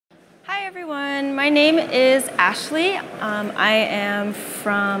Hi everyone, my name is Ashley. I am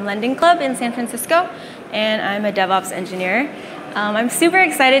from LendingClub in San Francisco, and I'm a DevOps engineer. I'm super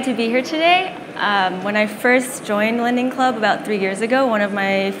excited to be here today. When I first joined LendingClub about 3 years ago, one of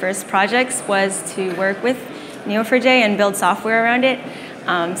my first projects was to work with Neo4j and build software around it.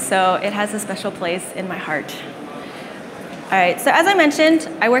 So it has a special place in my heart. All right, so as I mentioned,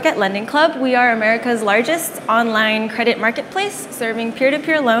 I work at LendingClub. We are America's largest online credit marketplace, serving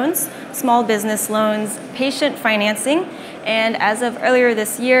peer-to-peer loans, small business loans, patient financing, and as of earlier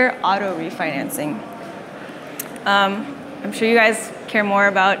this year, auto refinancing. I'm sure you guys care more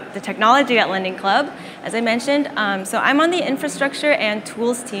about the technology at LendingClub, as I mentioned. So I'm on the infrastructure and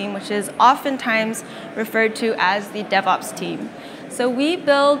tools team, which is oftentimes referred to as the DevOps team. So we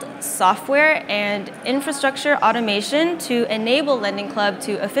build software and infrastructure automation to enable LendingClub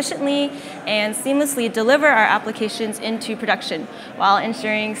to efficiently and seamlessly deliver our applications into production while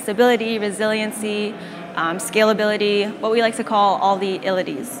ensuring stability, resiliency, scalability, what we like to call all the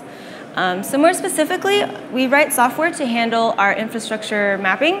ilities. So more specifically, we write software to handle our infrastructure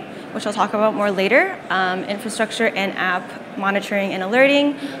mapping, which I'll talk about more later, infrastructure and app monitoring and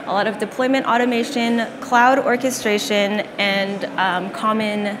alerting, a lot of deployment automation, cloud orchestration, and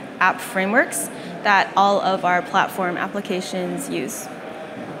common app frameworks that all of our platform applications use.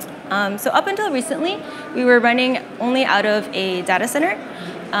 So up until recently, we were running only out of a data center.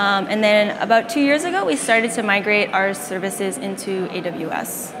 And then about 2 years ago, we started to migrate our services into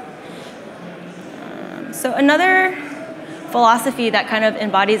AWS. So another philosophy that kind of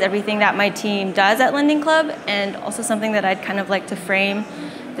embodies everything that my team does at LendingClub, and also something that I'd kind of like to frame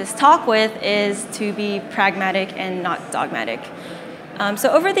this talk with, is to be pragmatic and not dogmatic. So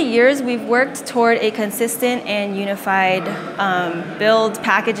over the years, we've worked toward a consistent and unified build,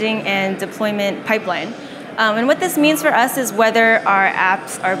 packaging, and deployment pipeline. And what this means for us is whether our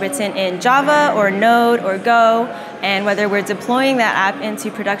apps are written in Java or Node or Go, and whether we're deploying that app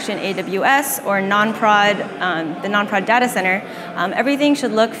into production AWS or non-prod, the non-prod data center, everything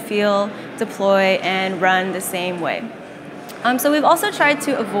should look, feel, deploy, and run the same way. So we've also tried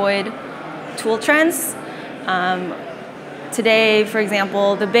to avoid tool trends. Today, for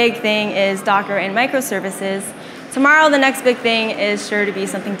example, the big thing is Docker and microservices. Tomorrow, the next big thing is sure to be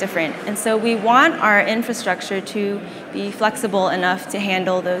something different. And so we want our infrastructure to be flexible enough to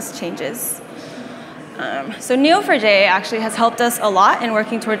handle those changes. So Neo4j actually has helped us a lot in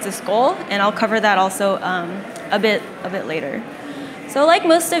working towards this goal, and I'll cover that also a bit later. So like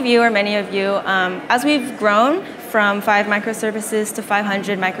most of you, or many of you, as we've grown from 5 microservices to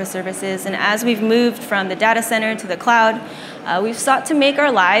 500 microservices, and as we've moved from the data center to the cloud, we've sought to make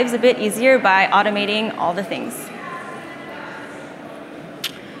our lives a bit easier by automating all the things.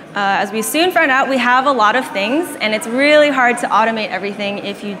 As we soon found out, we have a lot of things, and it's really hard to automate everything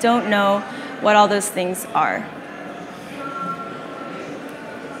if you don't know what all those things are.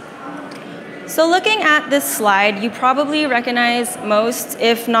 So looking at this slide, you probably recognize most,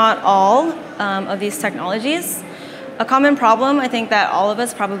 if not all, of these technologies. A common problem I think that all of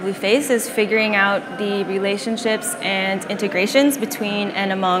us probably face is figuring out the relationships and integrations between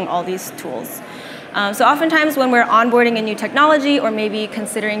and among all these tools. So oftentimes when we're onboarding a new technology or maybe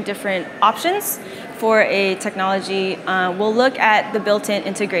considering different options for a technology, we'll look at the built-in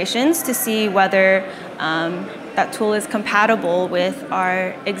integrations to see whether that tool is compatible with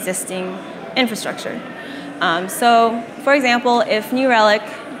our existing infrastructure. So for example, if New Relic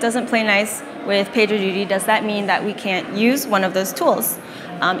doesn't play nice with PagerDuty, does that mean that we can't use one of those tools?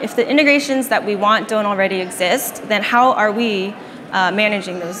 If the integrations that we want don't already exist, then how are we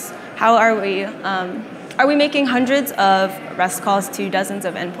managing those? How are we making hundreds of REST calls to dozens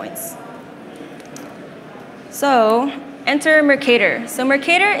of endpoints? So enter Mercator. So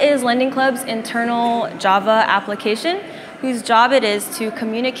Mercator is LendingClub's internal Java application whose job it is to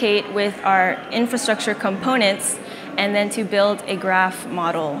communicate with our infrastructure components and then to build a graph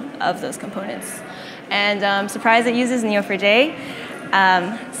model of those components. And surprise, it uses Neo4j.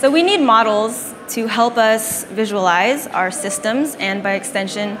 So we need models to help us visualize our systems and by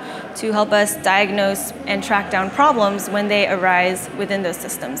extension to help us diagnose and track down problems when they arise within those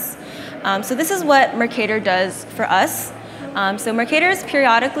systems. So this is what Mercator does for us. So Mercator is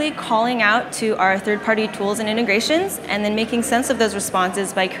periodically calling out to our third-party tools and integrations and then making sense of those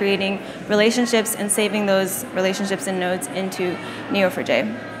responses by creating relationships and saving those relationships and nodes into Neo4j.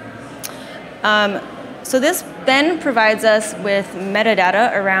 So this then provides us with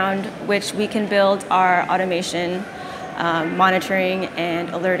metadata around which we can build our automation, monitoring, and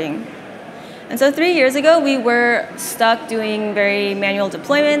alerting. And so 3 years ago, we were stuck doing very manual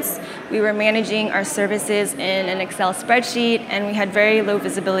deployments. We were managing our services in an Excel spreadsheet, and we had very low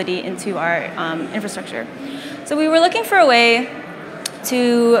visibility into our infrastructure. So we were looking for a way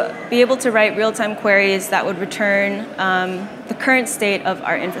to be able to write real-time queries that would return the current state of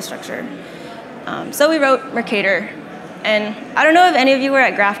our infrastructure. So we wrote Mercator. And I don't know if any of you were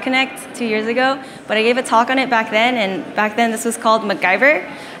at Graph Connect 2 years ago, but I gave a talk on it back then, and back then this was called MacGyver.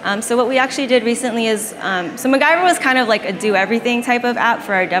 So what we actually did recently is, so MacGyver was kind of like a do-everything type of app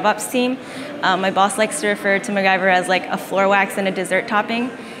for our DevOps team. My boss likes to refer to MacGyver as like a floor wax and a dessert topping.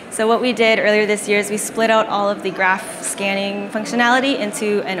 So what we did earlier this year is we split out all of the graph scanning functionality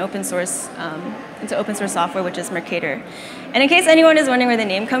into an open source software, which is Mercator. And in case anyone is wondering where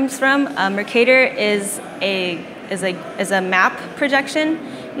the name comes from, Mercator is a map projection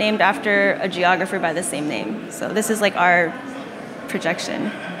named after a geographer by the same name. So this is like our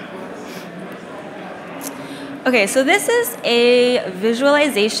projection. Okay, so this is a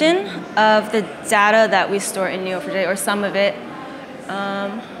visualization of the data that we store in Neo4j, or some of it.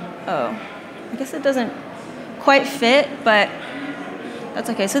 Oh, I guess it doesn't quite fit, but that's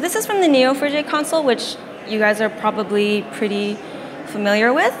okay. So this is from the Neo4j console, which you guys are probably pretty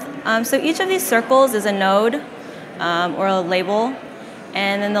familiar with. So each of these circles is a node or a label,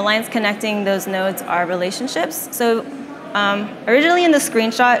 and then the lines connecting those nodes are relationships. So originally in the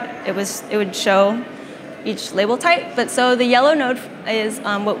screenshot, it would show each label type, but so the yellow node is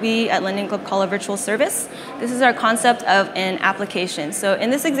what we at LendingClub call a virtual service. This is our concept of an application. So in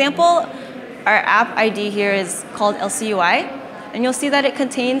this example, our app ID here is called LCUI, and you'll see that it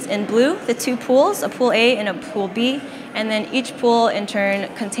contains in blue the two pools, a pool A and a pool B, and then each pool in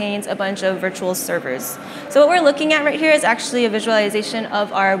turn contains a bunch of virtual servers. So what we're looking at right here is actually a visualization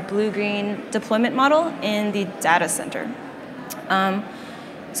of our blue-green deployment model in the data center.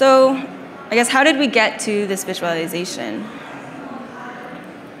 So I guess how did we get to this visualization?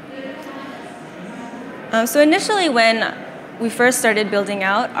 So initially when we first started building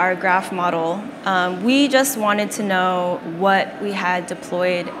out our graph model, we just wanted to know what we had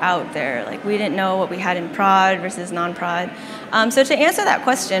deployed out there. Like we didn't know what we had in prod versus non-prod. So to answer that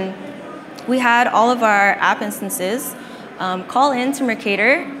question, we had all of our app instances call in to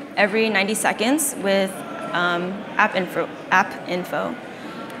Mercator every 90 seconds with app info.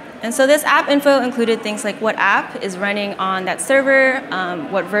 And so this app info included things like what app is running on that server,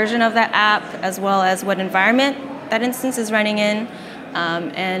 what version of that app, as well as what environment that instance is running in,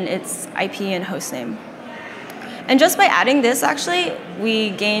 and its IP and hostname. And just by adding this, actually, we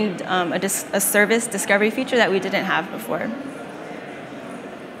gained a service discovery feature that we didn't have before.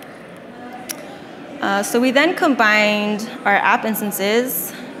 So we then combined our app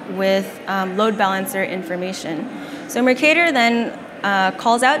instances with load balancer information. So Mercator then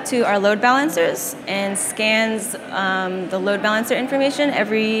calls out to our load balancers and scans the load balancer information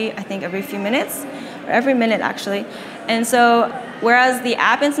every few minutes, or every minute actually. And so whereas the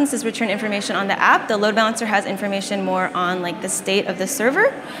app instances return information on the app, the load balancer has information more on like the state of the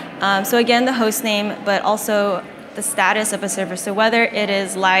server. So again, the host name, but also the status of a server. So whether it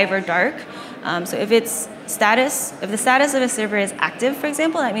is live or dark. So if the status of a server is active, for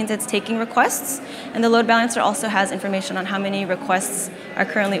example, that means it's taking requests. And the load balancer also has information on how many requests are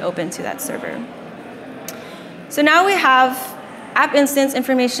currently open to that server. So now we have app instance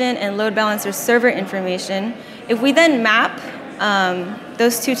information and load balancer server information. If we then map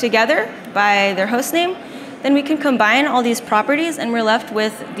those two together by their host name, then we can combine all these properties and we're left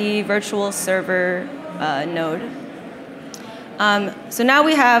with the virtual server node. So now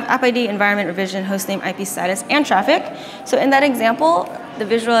we have app ID, environment, revision, hostname, IP status, and traffic. So in that example, the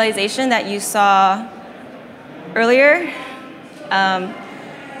visualization that you saw earlier,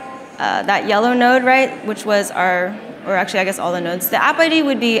 that yellow node, right, which was or actually I guess all the nodes, the app ID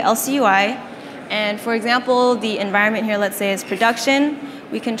would be LCUI. And for example, the environment here, let's say, is production.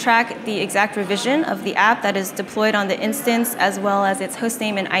 We can track the exact revision of the app that is deployed on the instance, as well as its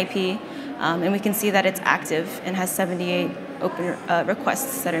hostname and IP. And we can see that it's active and has 78 open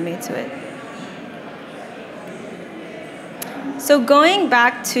requests that are made to it. So going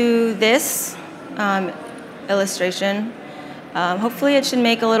back to this illustration, hopefully it should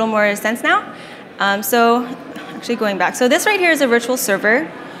make a little more sense now. So actually going back, so this right here is a virtual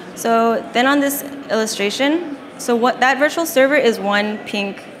server. So then on this illustration, so what that virtual server is one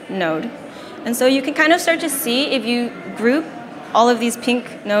pink node. And so you can kind of start to see if you group all of these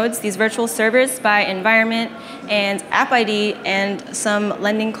pink nodes, these virtual servers, by environment and app ID and some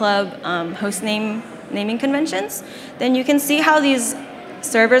LendingClub host name naming conventions, then you can see how these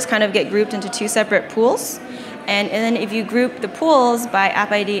servers kind of get grouped into two separate pools. And then if you group the pools by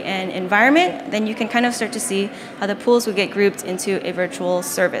app ID and environment, then you can kind of start to see how the pools will get grouped into a virtual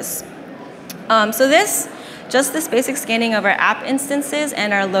service. So just this basic scanning of our app instances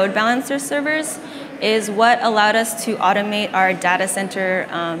and our load balancer servers is what allowed us to automate our data center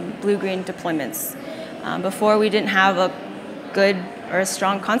blue-green deployments. Before, we didn't have a good or a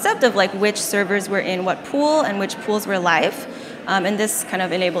strong concept of like which servers were in what pool and which pools were live. And this kind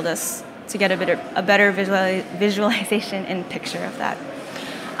of enabled us to get a better visualization and picture of that.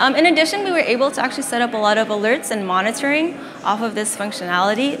 In addition, we were able to actually set up a lot of alerts and monitoring off of this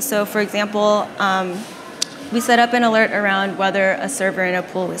functionality. So for example, we set up an alert around whether a server in a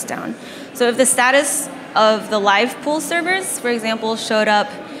pool was down. So if the status of the live pool servers, for example, showed up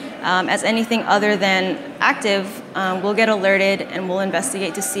as anything other than active, we'll get alerted and we'll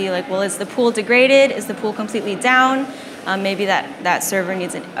investigate to see, like, well, is the pool degraded? Is the pool completely down? Maybe that server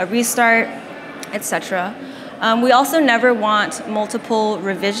needs a restart, etc. We also never want multiple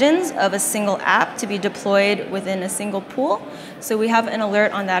revisions of a single app to be deployed within a single pool. So we have an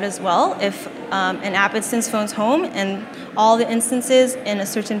alert on that as well. If an app instance phones home and all the instances in a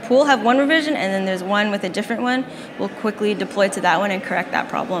certain pool have one revision and then there's one with a different one, we'll quickly deploy to that one and correct that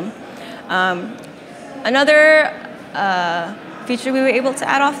problem. Another feature we were able to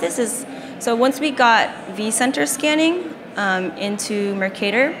add off this is, so once we got vCenter scanning into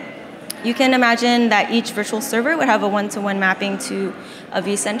Mercator, you can imagine that each virtual server would have a one-to-one mapping to a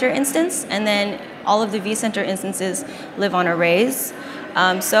vCenter instance, and then all of the vCenter instances live on arrays.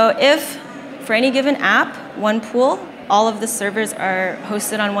 So if, for any given app, one pool, all of the servers are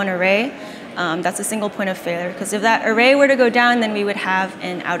hosted on one array, that's a single point of failure, because if that array were to go down, then we would have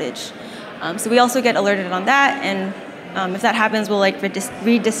an outage. So we also get alerted on that, and if that happens, we'll like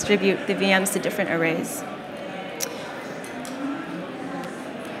redistribute the VMs to different arrays.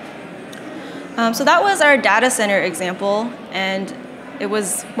 So that was our data center example, and it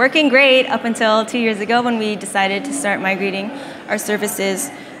was working great up until 2 years ago when we decided to start migrating our services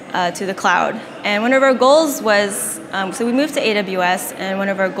to the cloud. And one of our goals was, so we moved to AWS, and one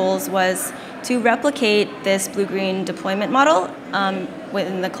of our goals was to replicate this blue-green deployment model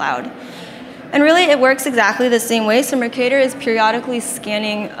within the cloud. And really, it works exactly the same way. So Mercator is periodically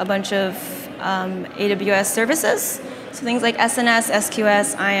scanning a bunch of AWS services. So things like SNS,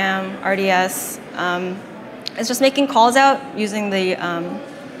 SQS, IAM, RDS. It's just making calls out using the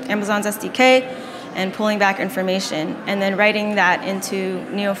Amazon's SDK and pulling back information and then writing that into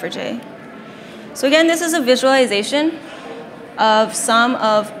Neo4j. So again, this is a visualization of some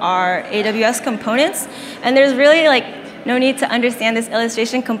of our AWS components. And there's really like no need to understand this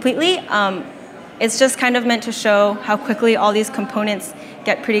illustration completely. It's just kind of meant to show how quickly all these components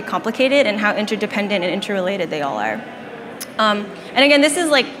get pretty complicated and how interdependent and interrelated they all are. And again, this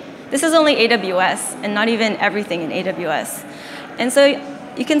is only AWS and not even everything in AWS. And so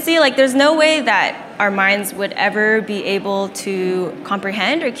you can see like there's no way that our minds would ever be able to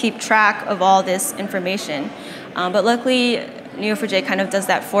comprehend or keep track of all this information. But luckily, Neo4j kind of does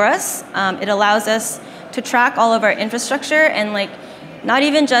that for us. It allows us to track all of our infrastructure and like not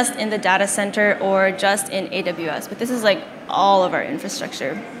even just in the data center or just in AWS, but this is like all of our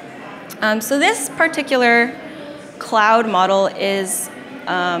infrastructure. So this particular cloud model is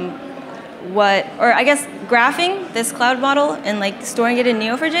graphing this cloud model and like storing it in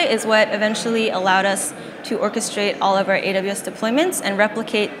Neo4j is what eventually allowed us to orchestrate all of our AWS deployments and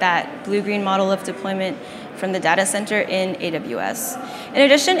replicate that blue-green model of deployment from the data center in AWS. In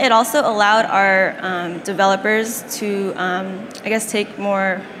addition, it also allowed our developers to, take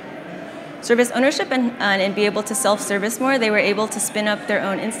more service ownership and be able to self-service more. They were able to spin up their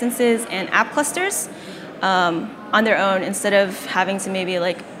own instances and app clusters on their own instead of having to maybe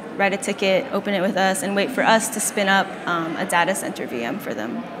like write a ticket, open it with us, and wait for us to spin up a data center VM for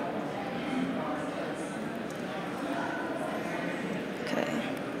them. Okay.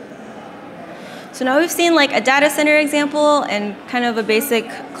 So now we've seen like a data center example and kind of a basic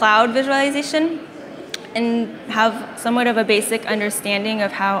cloud visualization and have somewhat of a basic understanding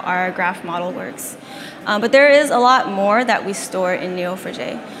of how our graph model works. But there is a lot more that we store in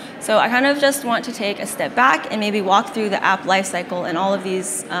Neo4j. So I kind of just want to take a step back and maybe walk through the app lifecycle and all of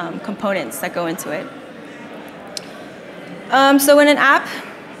these components that go into it. So when an app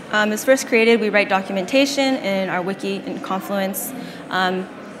is first created, we write documentation in our wiki in Confluence.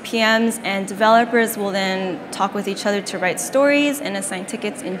 PMs and developers will then talk with each other to write stories and assign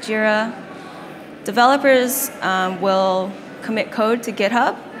tickets in Jira. Developers will commit code to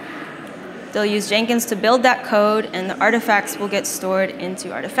GitHub. They'll use Jenkins to build that code, and the artifacts will get stored into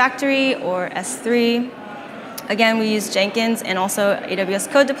Artifactory or S3. Again, we use Jenkins and also AWS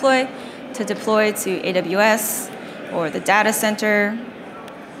Code Deploy to deploy to AWS or the data center.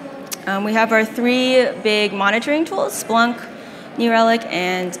 We have our 3 big monitoring tools, Splunk, New Relic,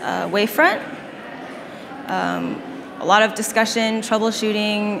 and Wavefront. A lot of discussion,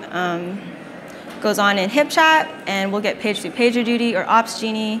 troubleshooting goes on in HipChat, and we'll get page-to-pager duty or Ops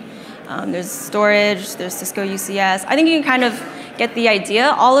Genie. There's storage, there's Cisco UCS. I think you can kind of get the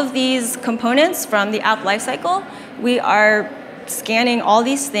idea. All of these components from the app lifecycle, we are scanning all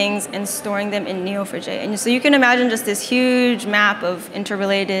these things and storing them in Neo4j. And so you can imagine just this huge map of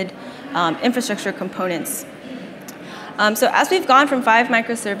interrelated infrastructure components. So as we've gone from 5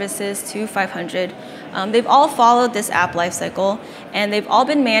 microservices to 500, they've all followed this app lifecycle, and they've all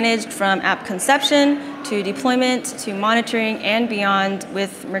been managed from app conception to deployment to monitoring and beyond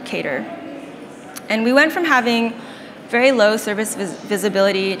with Mercator. And we went from having very low service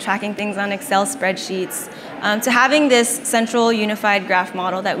visibility, tracking things on Excel spreadsheets, to having this central unified graph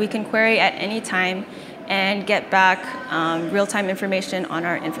model that we can query at any time and get back real-time information on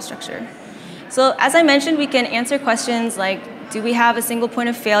our infrastructure. So as I mentioned, we can answer questions like, do we have a single point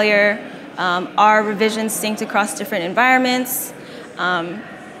of failure? Are revisions synced across different environments?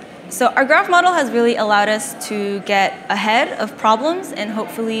 So our graph model has really allowed us to get ahead of problems and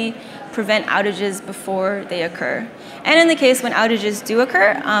hopefully prevent outages before they occur. And in the case when outages do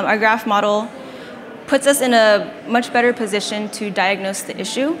occur, our graph model puts us in a much better position to diagnose the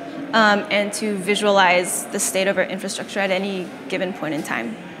issue and to visualize the state of our infrastructure at any given point in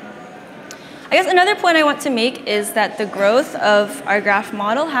time. I guess another point I want to make is that the growth of our graph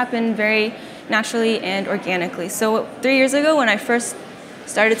model happened very naturally and organically. So 3 years ago, when I first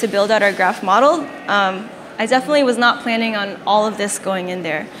started to build out our graph model, I definitely was not planning on all of this going in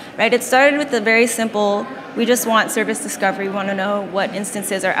there, right? It started with the very simple, we just want service discovery, we want to know what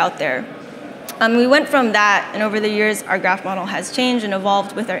instances are out there. We went from that, and over the years, our graph model has changed and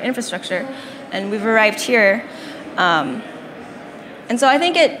evolved with our infrastructure, and we've arrived here. And so I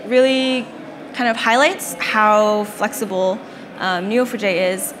think it really kind of highlights how flexible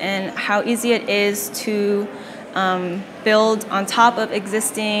Neo4j is and how easy it is to build on top of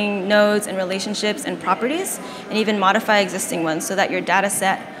existing nodes and relationships and properties, and even modify existing ones so that your data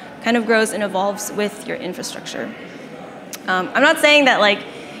set kind of grows and evolves with your infrastructure. I'm not saying that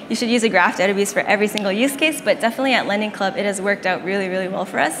you should use a graph database for every single use case, but definitely at LendingClub, it has worked out really, really well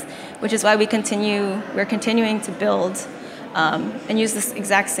for us, which is why we're continuing to build and use this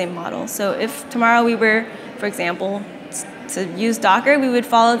exact same model. So if tomorrow we were, for example, to use Docker, we would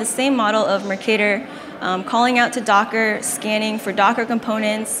follow the same model of Mercator, calling out to Docker, scanning for Docker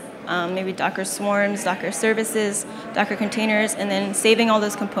components, maybe Docker swarms, Docker services, Docker containers, and then saving all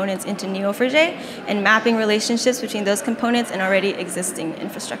those components into Neo4j and mapping relationships between those components and already existing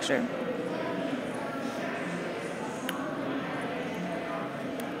infrastructure.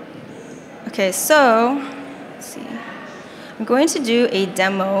 Okay, so let's see. I'm going to do a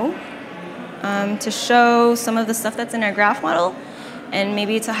demo to show some of the stuff that's in our graph model, and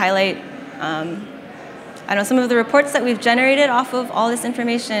maybe to highlight some of the reports that we've generated off of all this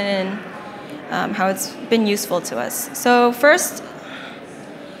information and how it's been useful to us. So first,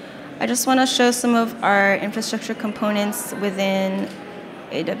 I just want to show some of our infrastructure components within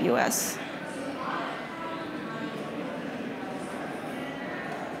AWS.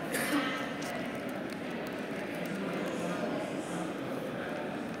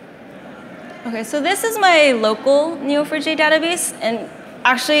 Okay, so this is my local Neo4j database, and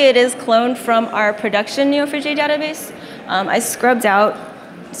actually it is cloned from our production Neo4j database. I scrubbed out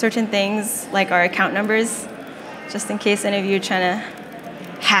certain things like our account numbers, just in case any of you are trying to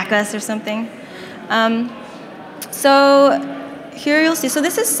hack us or something. So here you'll see, so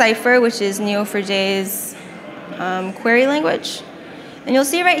this is Cypher, which is Neo4j's query language. And you'll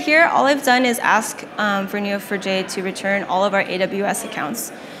see right here, all I've done is ask for Neo4j to return all of our AWS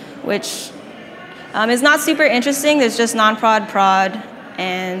accounts, which is not super interesting. There's just non-prod, prod,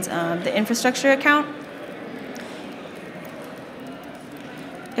 and the infrastructure account.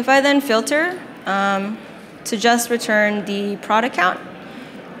 If I then filter to just return the prod account,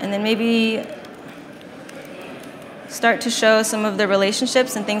 and then maybe start to show some of the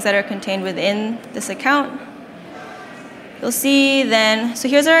relationships and things that are contained within this account, you'll see then, so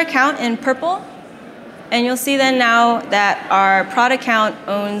here's our account in purple. And you'll see then now that our prod account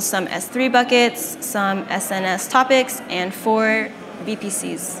owns some S3 buckets, some SNS topics, and 4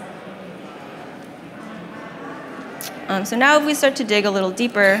 VPCs. So now if we start to dig a little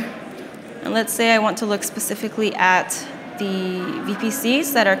deeper, and let's say I want to look specifically at the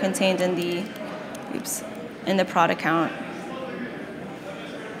VPCs that are contained in the prod account.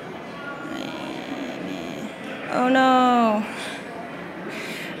 Oh no.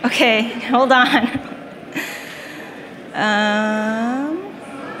 Okay, hold on.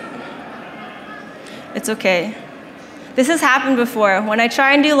 It's okay. This has happened before. When I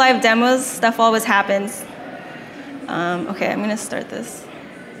try and do live demos, stuff always happens. Okay, I'm gonna start this.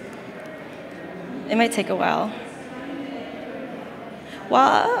 It might take a while.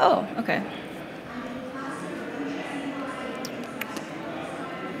 Wow, okay.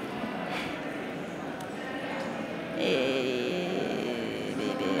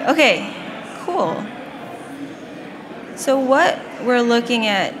 Okay, cool. So what we're looking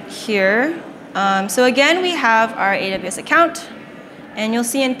at here, so again, we have our AWS account, and you'll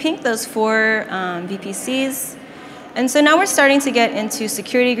see in pink those 4 VPCs. And so now we're starting to get into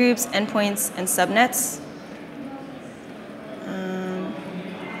security groups, endpoints, and subnets.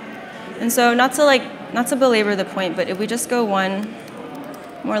 And so not to belabor the point, but if we just go one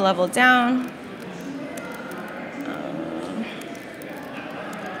more level down,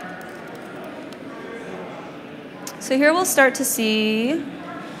 so here we'll start to see,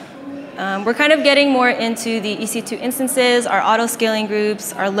 we're kind of getting more into the EC2 instances, our auto-scaling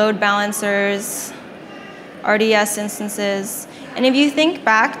groups, our load balancers, RDS instances. And if you think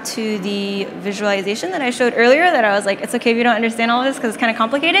back to the visualization that I showed earlier, that I was like, it's okay if you don't understand all this because it's kind of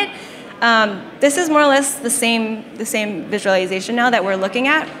complicated. This is more or less the same visualization now that we're looking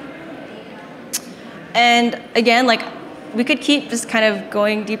at. And again, like, we could keep just kind of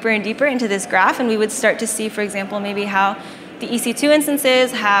going deeper and deeper into this graph, and we would start to see, for example, maybe how the EC2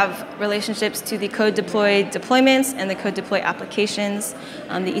 instances have relationships to the code deployed deployments and the code deploy applications.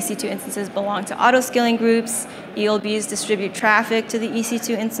 The EC2 instances belong to auto-scaling groups. ELBs distribute traffic to the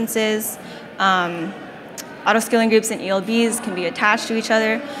EC2 instances. Auto-scaling groups and ELBs can be attached to each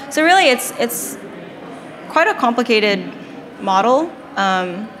other. So really, it's quite a complicated model.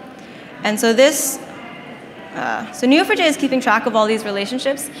 And so this, so Neo4j is keeping track of all these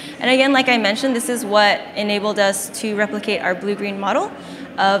relationships. And again, like I mentioned, this is what enabled us to replicate our blue-green model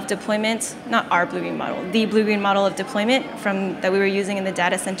of deployment, not our blue-green model, the blue-green model of deployment that we were using in the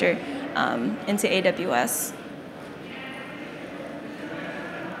data center into AWS.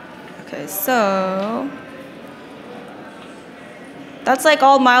 Okay, so that's like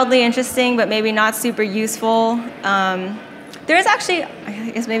all mildly interesting, but maybe not super useful. There is actually,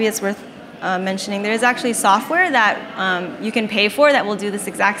 I guess maybe it's worth mentioning, there is actually software that you can pay for that will do this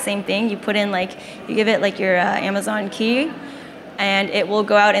exact same thing. You put in you give it your Amazon key, and it will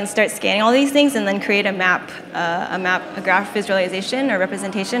go out and start scanning all these things and then create a graph visualization or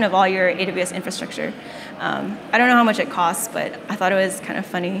representation of all your AWS infrastructure. I don't know how much it costs, but I thought it was kind of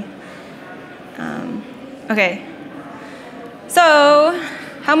funny. Okay, so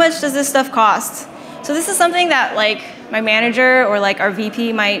how much does this stuff cost? So this is something that my manager or our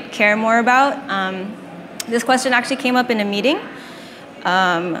VP might care more about. This question actually came up in a meeting.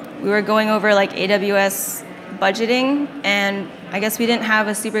 We were going over AWS budgeting, and I guess we didn't have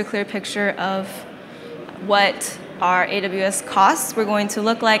a super clear picture of what our AWS costs were going to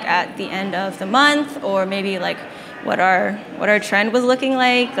look like at the end of the month, or maybe what our trend was looking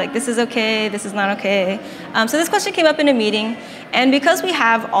like this is okay, this is not okay. So this question came up in a meeting, and because we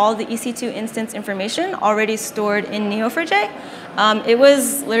have all the EC2 instance information already stored in Neo4j, it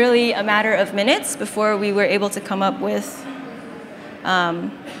was literally a matter of minutes before we were able to come up with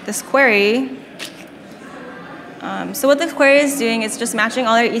this query. So what the query is doing is just matching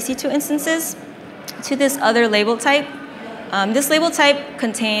all our EC2 instances to this other label type. This label type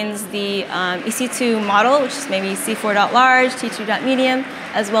contains the EC2 model, which is maybe C4.large, T2.medium,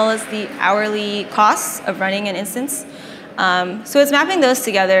 as well as the hourly costs of running an instance. So it's mapping those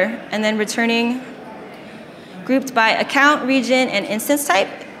together and then returning, grouped by account, region, and instance type.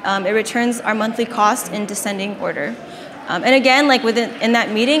 It returns our monthly cost in descending order. And again, in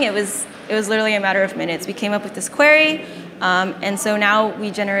that meeting, it was literally a matter of minutes. We came up with this query. And so now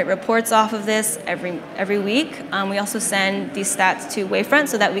we generate reports off of this every week. We also send these stats to Wavefront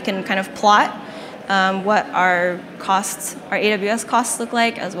so that we can kind of plot what our AWS costs look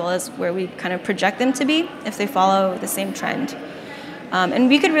like, as well as where we kind of project them to be if they follow the same trend. And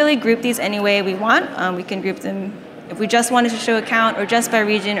we could really group these any way we want. We can group them if we just wanted to show account, or just by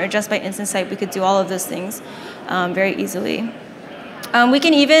region, or just by instance type. We could do all of those things very easily. We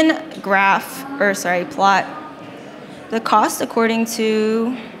can even plot the cost according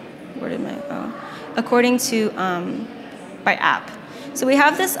to, by app. So we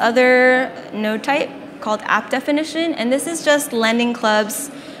have this other node type called app definition, and this is just LendingClub's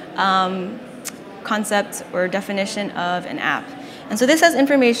concept or definition of an app. And so this has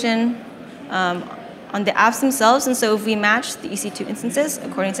information on the apps themselves, and so if we match the EC2 instances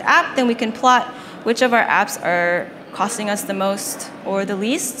according to app, then we can plot which of our apps are costing us the most or the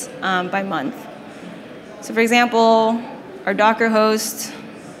least by month. So for example, our Docker host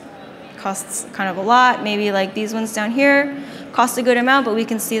costs kind of a lot. Maybe like these ones down here cost a good amount, but we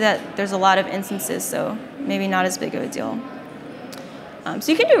can see that there's a lot of instances, so maybe not as big of a deal.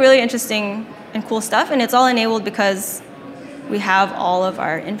 So you can do really interesting and cool stuff, and it's all enabled because we have all of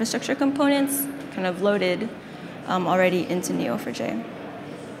our infrastructure components kind of loaded already into Neo4j.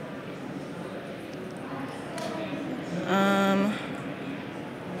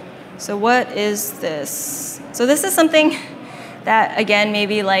 So what is this? So this is something that, again,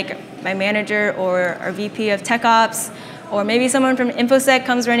 maybe like my manager or our VP of Tech Ops, or maybe someone from InfoSec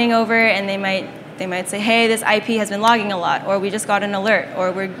comes running over and they might say, hey, this IP has been logging a lot, or we just got an alert,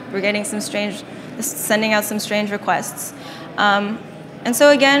 or we're getting some strange, sending out some strange requests. And so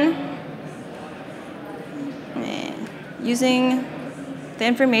again, using the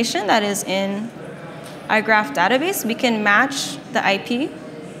information that is in our graph database, we can match the IP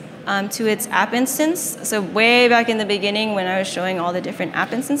to its app instance. So way back in the beginning when I was showing all the different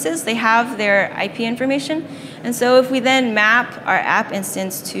app instances, they have their IP information. And so if we then map our app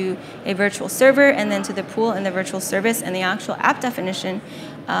instance to a virtual server and then to the pool and the virtual service and the actual app definition,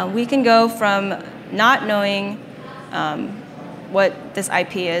 we can go from not knowing what this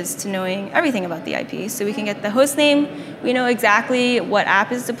IP is to knowing everything about the IP. So we can get the host name. We know exactly what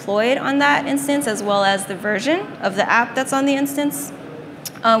app is deployed on that instance, as well as the version of the app that's on the instance.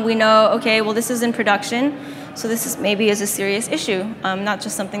 We know, okay, well, this is in production, so this is maybe is a serious issue, not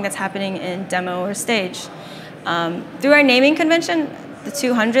just something that's happening in demo or stage. Through our naming convention, the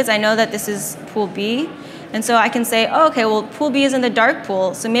 200s, I know that this is pool B, and so I can say, oh, okay, well, pool B is in the dark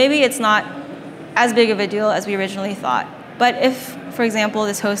pool, so maybe it's not as big of a deal as we originally thought. But if, for example,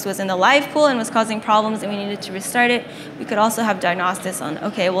 this host was in the live pool and was causing problems and we needed to restart it, we could also have diagnostics on,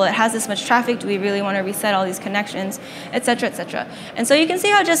 okay, well, it has this much traffic. Do we really want to reset all these connections, et cetera, et cetera. And so you can see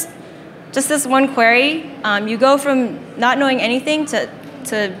how just this one query, you go from not knowing anything to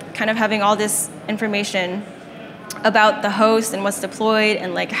kind of having all this information about the host and what's deployed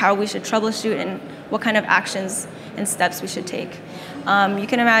and like how we should troubleshoot and what kind of actions and steps we should take. You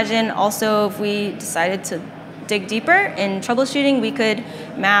can imagine also if we decided to dig deeper in troubleshooting, we could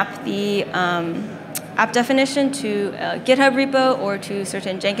map the app definition to a GitHub repo or to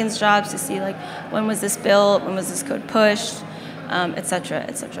certain Jenkins jobs to see like when was this built, when was this code pushed, et cetera,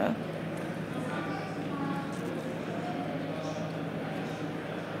 et cetera.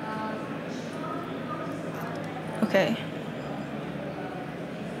 Okay.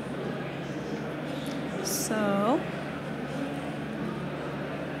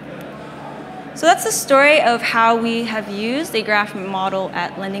 So that's the story of how we have used a graph model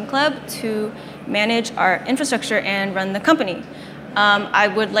at LendingClub to manage our infrastructure and run the company. I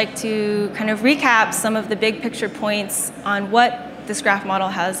would like to kind of recap some of the big picture points on what this graph model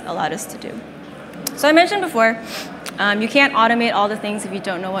has allowed us to do. So I mentioned before, you can't automate all the things if you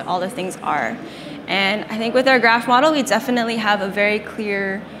don't know what all the things are. And I think with our graph model, we definitely have a very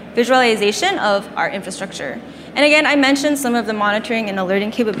clear visualization of our infrastructure. And again, I mentioned some of the monitoring and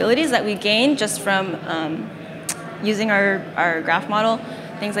alerting capabilities that we gained just from using our graph model.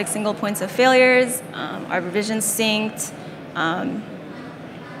 Things like single points of failures, our revisions synced,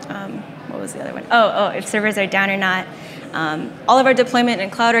 what was the other one? Oh, if servers are down or not. All of our deployment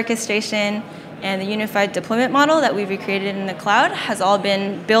and cloud orchestration and the unified deployment model that we've recreated in the cloud has all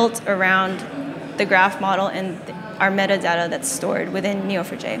been built around the graph model and our metadata that's stored within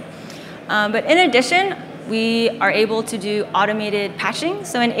Neo4j. But in addition, we are able to do automated patching.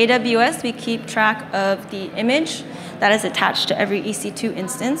 So in AWS, we keep track of the image that is attached to every EC2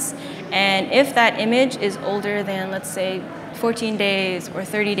 instance. And if that image is older than, let's say, 14 days or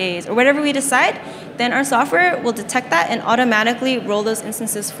 30 days or whatever we decide, then our software will detect that and automatically roll those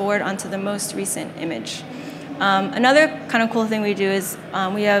instances forward onto the most recent image. Another kind of cool thing we do is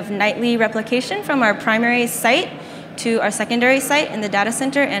we have nightly replication from our primary site to our secondary site in the data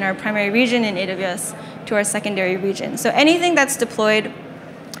center and our primary region in AWS to our secondary region. So anything that's deployed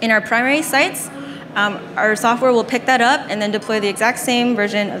in our primary sites, our software will pick that up and then deploy the exact same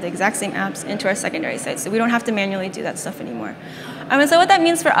version of the exact same apps into our secondary sites. So we don't have to manually do that stuff anymore. And so what that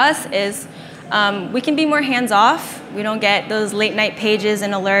means for us is we can be more hands-off. We don't get those late night pages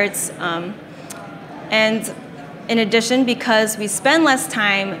and alerts. And in addition, because we spend less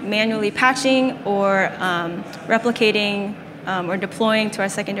time manually patching or replicating or deploying to our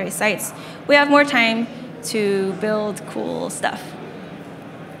secondary sites, we have more time to build cool stuff.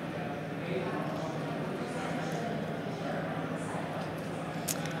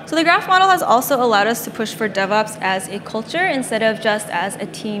 So the graph model has also allowed us to push for DevOps as a culture instead of just as a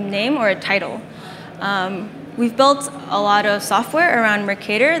team name or a title. We've built a lot of software around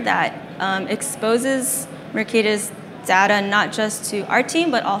Mercator that exposes Mercator's data not just to our team,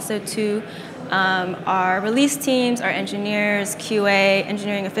 but also to our release teams, our engineers, QA,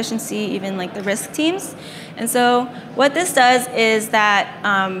 engineering efficiency, even like the risk teams. And so what this does is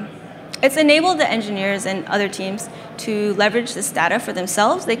that it's enabled the engineers and other teams to leverage this data for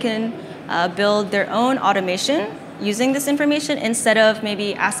themselves. They can build their own automation using this information instead of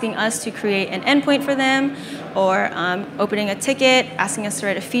maybe asking us to create an endpoint for them or opening a ticket, asking us to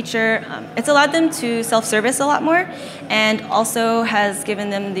write a feature. It's allowed them to self-service a lot more and also has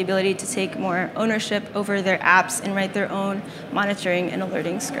given them the ability to take more ownership over their apps and write their own monitoring and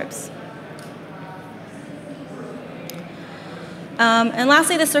alerting scripts. And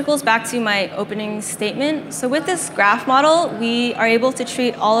lastly, this circles back to my opening statement. So with this graph model, we are able to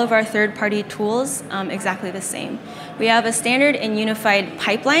treat all of our third-party tools exactly the same. We have a standard and unified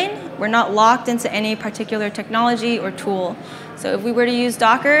pipeline. We're not locked into any particular technology or tool. So if we were to use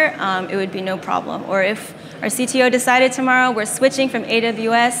Docker, it would be no problem. Or if our CTO decided tomorrow we're switching from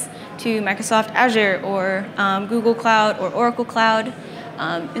AWS to Microsoft Azure or Google Cloud or Oracle Cloud,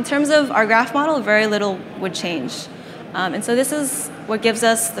 in terms of our graph model, very little would change. And so this is what gives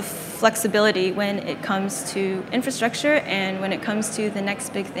us the flexibility when it comes to infrastructure and when it comes to the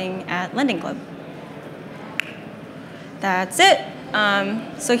next big thing at LendingClub. That's it.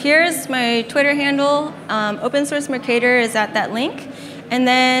 So here's my Twitter handle. Open source Mercator is at that link. And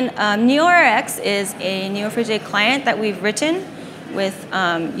then Neo4j is a Neo4j client that we've written with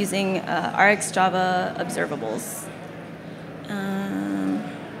using RX Java observables.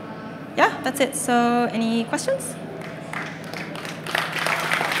 Yeah, that's it. So any questions?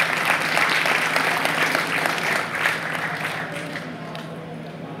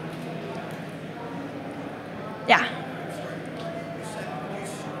 Yeah.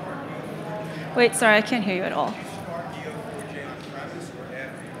 Wait, sorry, I can't hear you at all.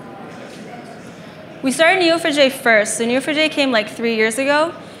 We started Neo4j first. So Neo4j came like 3 years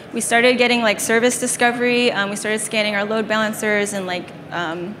ago. We started getting like service discovery. We started scanning our load balancers and like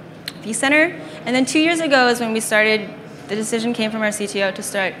vCenter. And then 2 years ago is when we started, the decision came from our CTO to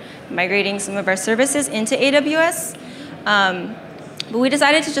start migrating some of our services into AWS. But we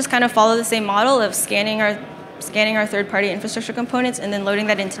decided to just kind of follow the same model of scanning our third-party infrastructure components and then loading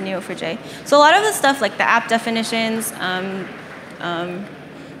that into Neo4j. So a lot of the stuff like the app definitions,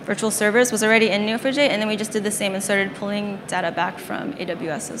 virtual servers was already in Neo4j, and then we just did the same and started pulling data back from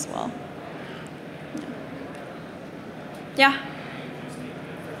AWS as well. Yeah?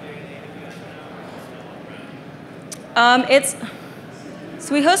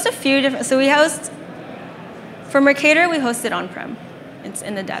 So we host a few different, so we host, for Mercator, we host it on-prem. It's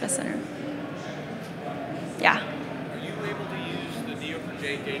in the data center. Yeah. Are you able to use the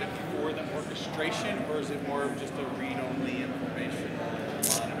Neo4j data for the orchestration, or is it more of just a read-only information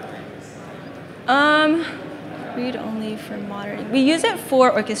monitoring? Read-only for monitoring. We use it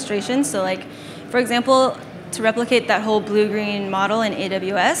for orchestration. So like, for example, to replicate that whole blue-green model in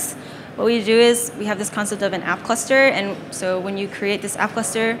AWS, what we do is we have this concept of an app cluster. And so when you create this app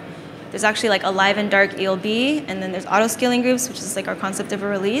cluster, there's actually like a live and dark ELB, and then there's auto-scaling groups, which is like our concept of a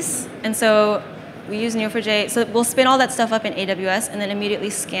release. And so we use Neo4j, so we'll spin all that stuff up in AWS and then immediately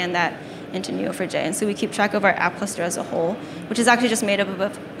scan that into Neo4j. And so we keep track of our app cluster as a whole, which is actually just made up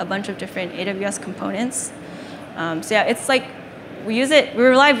of a bunch of different AWS components. So yeah, it's like, we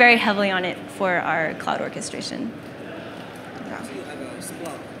rely very heavily on it for our cloud orchestration. Yeah. So you have a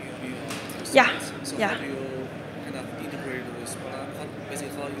Splunk. Yeah. So Yeah. how do you kind of integrate with Splunk?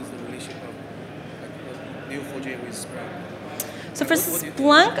 Basically, how is the relationship of Neo4j with Splunk? So for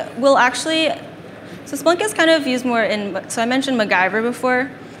Splunk, we'll actually, so Splunk is kind of used more in, so I mentioned MacGyver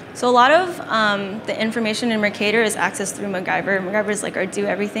before. So a lot of the information in Mercator is accessed through MacGyver. MacGyver is like our do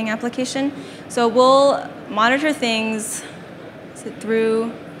everything application. So we'll monitor things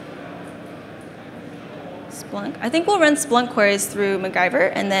through Splunk. I think we'll run Splunk queries through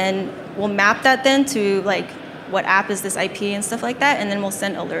MacGyver, and then we'll map that then to like what app is this IP and stuff like that, and then we'll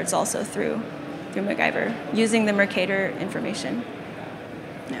send alerts also through MacGyver using the Mercator information.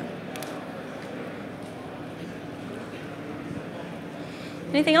 Yeah.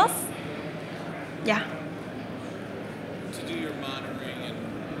 Anything else? Yeah. To do your monitoring and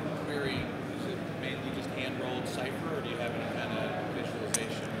querying, is it mainly just hand-rolled Cypher, or do you have any kind of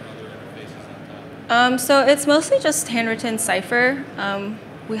visualization or other interfaces on top? So it's mostly just handwritten Cypher.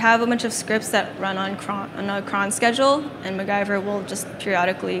 We have a bunch of scripts that run on a cron schedule, and MacGyver will just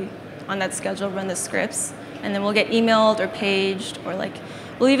periodically on that schedule run the scripts, and then we'll get emailed or paged, or like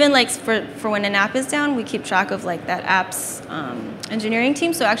we'll even like for when an app is down, we keep track of like that app's engineering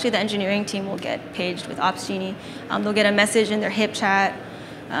team. So actually the engineering team will get paged with Ops Genie. They'll get a message in their HIP chat,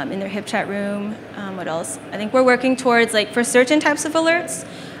 room. What else? I think we're working towards like for certain types of alerts,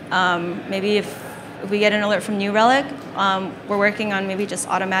 maybe if we get an alert from New Relic, we're working on maybe just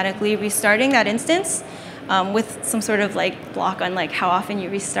automatically restarting that instance with some sort of like block on like how often you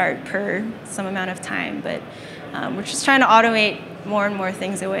restart per some amount of time. But we're just trying to automate more and more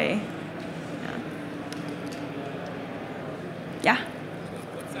things away. Yeah.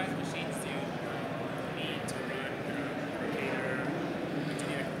 What size machines do you need to run Mercator? Do you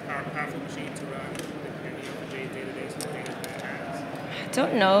need a powerful machine to run your Neo4j database and things that it has? I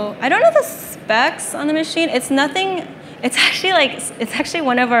don't know. I don't know the specs on the machine. It's nothing. It's actually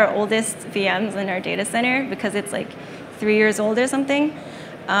one of our oldest VMs in our data center because it's like 3 years old or something.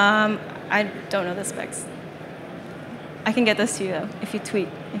 I don't know the specs. I can get those to you though if you tweet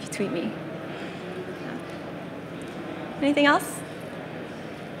me. Anything else?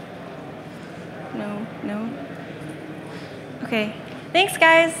 No. Okay. Thanks,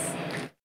 guys.